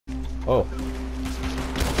Oh.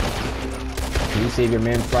 Can you save your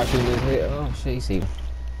man before I shoot him in his head? Oh shit, you see him.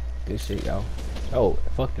 Good shit, y'all. Oh,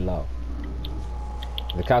 fuck the law.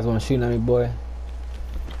 The cops wanna shoot at me, boy.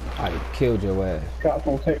 I killed your ass. Cops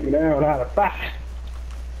gonna take me down without a fight.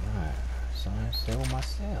 Alright, son, sell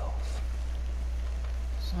myself.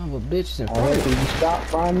 Son of a bitch in Alright, front. so you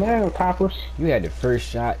stop right now, coppers. You had the first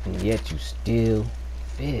shot and yet you still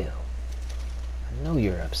fail. I know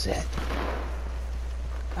you're upset.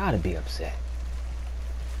 Gotta be upset.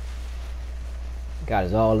 Got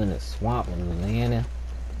us all in the swamp in Louisiana,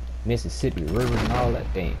 Mississippi River and all that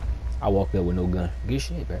thing. I walked up with no gun. Good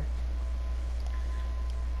shit, bro.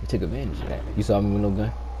 You took advantage of that. You saw me with no gun?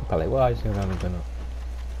 You probably like, well, I just don't have no gun up.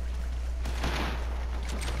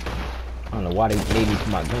 I don't know why they made me put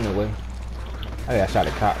my gun away. I think I shot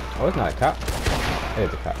a cop. Oh, it's not a cop.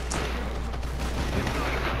 There's a cop.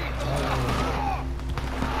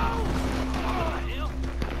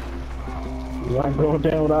 You ain't going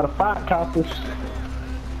down without a fight, coppers.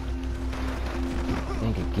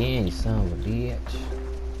 Think again, you son of a bitch.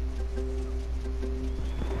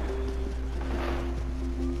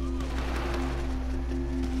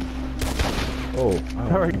 Oh,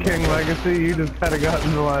 Sorry, King Legacy, you just kind of got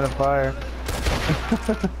in the line of fire.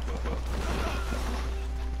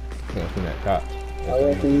 can't see that cop. I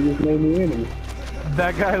reckon you just made me enemy.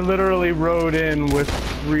 That guy literally rode in with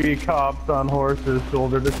 3 cops on horses,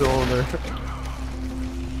 shoulder to shoulder.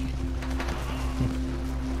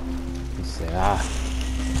 He said,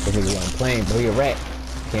 this nigga wasn't playing, but he a rat.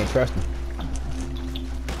 Can't trust him.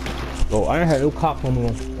 Oh, I ain't had no cops on me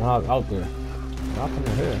when I was out there. I'll come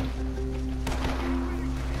in here.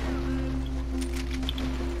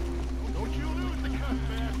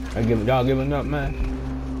 Y'all giving up, man.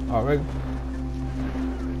 Alright.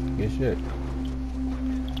 Good shit.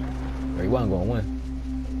 He wasn't gonna win.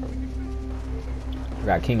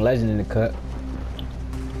 Got King Legend in the cut.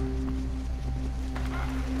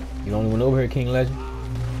 You the only one over here, King Legend?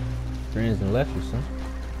 Friends done left you, son.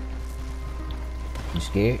 You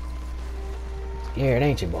scared? Scared,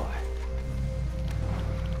 ain't you, boy?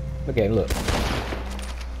 Look at him, look.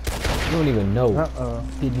 You don't even know.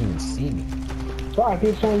 Didn't even see me. So I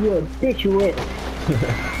get some of your obituary.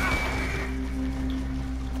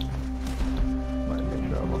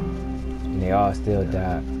 And they all still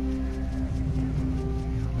died.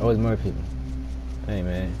 Always more people. Hey,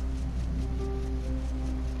 man.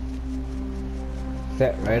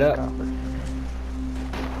 Set right up.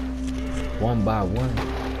 One by one,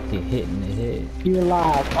 get hit in the head. Be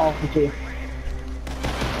alive, officer.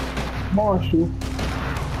 Marshall.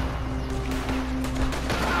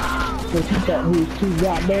 But you thought he was too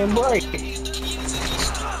goddamn bright.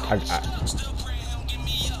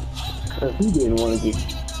 Cause he didn't want to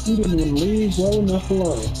he didn't even leave well enough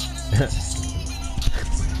alone.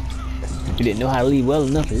 You didn't know how to leave well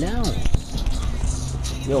enough alone.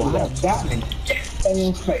 Yo, I got me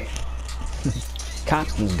in face.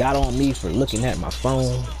 Cops just got on me for looking at my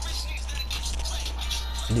phone.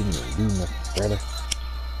 I didn't even do nothing, brother.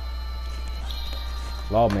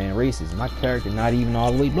 Lawman racist. My character not even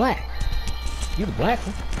all the way black. You the black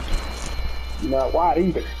one. You're not white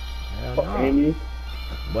either. Fucking Indian.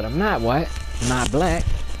 But I'm not white. I'm not black.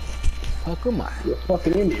 Fuck am I? You're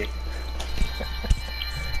fucking Indian.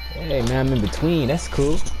 Hey man, I'm in between. That's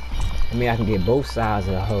cool. I mean, I can get both sides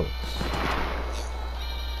of the hose.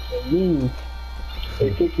 That means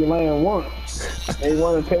they took your land once. They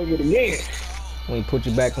want to take it again. When we put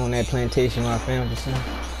you back on that plantation where I found you, son.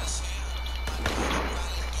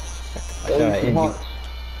 I thought I ended you.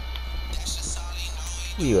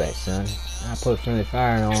 Where you at, son? I put friendly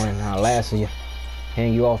fire on and I'll lasso you.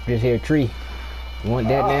 Hang you off this here tree. You want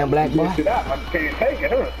that damn black boy? I can't take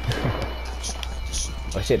it, huh?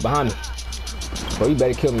 Oh shit, behind me. Bro, you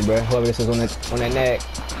better kill me, bro. Whoever this is on that nag.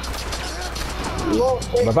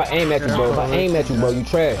 But if I aim at you, bro, you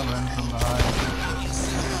trash.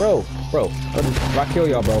 Bro, if I kill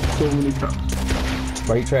y'all, bro.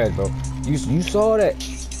 Bro, you trash, bro. You saw that.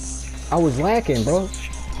 I was lacking, bro.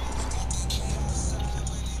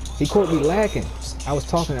 He caught me lacking. I was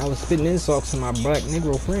spitting insults to my black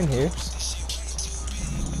Negro friend here.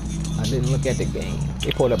 I didn't look at the game.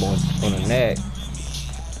 They pulled up on a nag.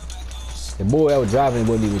 The boy that was driving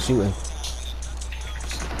wasn't even shooting.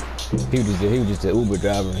 He was just an Uber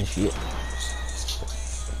driver and shit.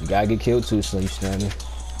 You gotta get killed too, so you stand there.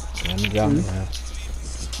 Let me drop him now.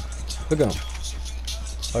 Look at him.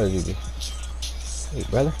 What is he do? Hey,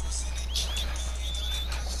 brother.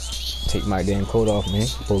 Take my damn coat off, man.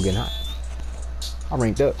 Before getting hot. I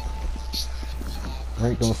ranked up.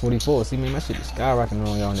 Ranked on 44. See, man, my shit is skyrocketing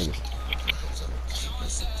on y'all niggas.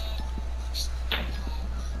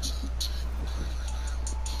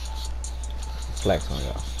 Flex on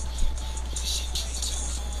y'all.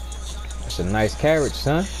 That's a nice carriage,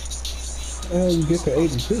 son. You get to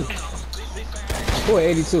 82. Who at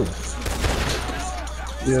 82?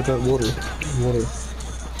 Yeah, that water. Water.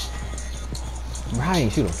 Bro, I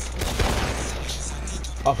ain't shoot him.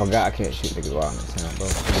 Oh, I forgot I can't shoot niggas while I'm in town, bro.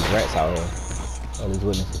 There's rats out here. All these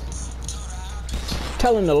witnesses.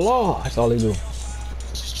 Telling the law. That's all they do.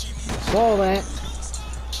 That's all that.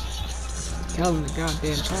 Telling the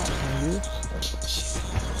goddamn cops, man, dude.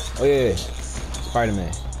 Oh yeah,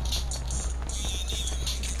 Spider-Man.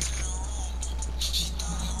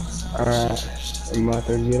 Alright. I'm about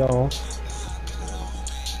to get on.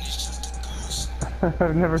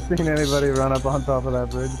 I've never seen anybody run up on top of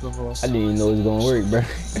that bridge before. I didn't even know it was gonna work, bro.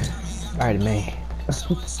 Spider-Man.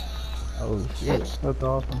 Oh shit. That's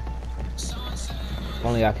awesome. If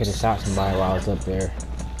only I could have shot somebody while I was up there.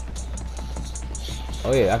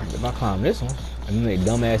 Oh yeah, if I climb this one, and then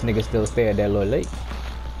the dumbass niggas still stay at that little lake,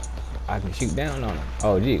 I can shoot down on him.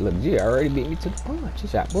 Oh gee, look, G already beat me to the punch. He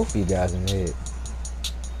shot both of you guys in the head.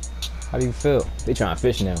 How do you feel? They trying to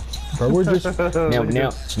fish now. Bro, we're just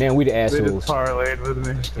now we the assholes. They just parlayed with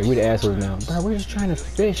me. Yeah, we the assholes now. Bro, we're just trying to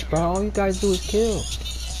fish, bro. All you guys do is kill. You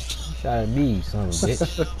shot at me, son of a bitch.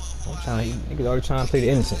 I'm trying. Niggas already trying to play the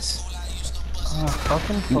innocence.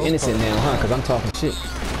 You innocent now, huh? Cause I'm talking shit.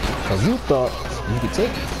 Cause you thought you could take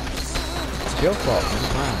it. It's your fault.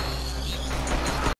 It's mine.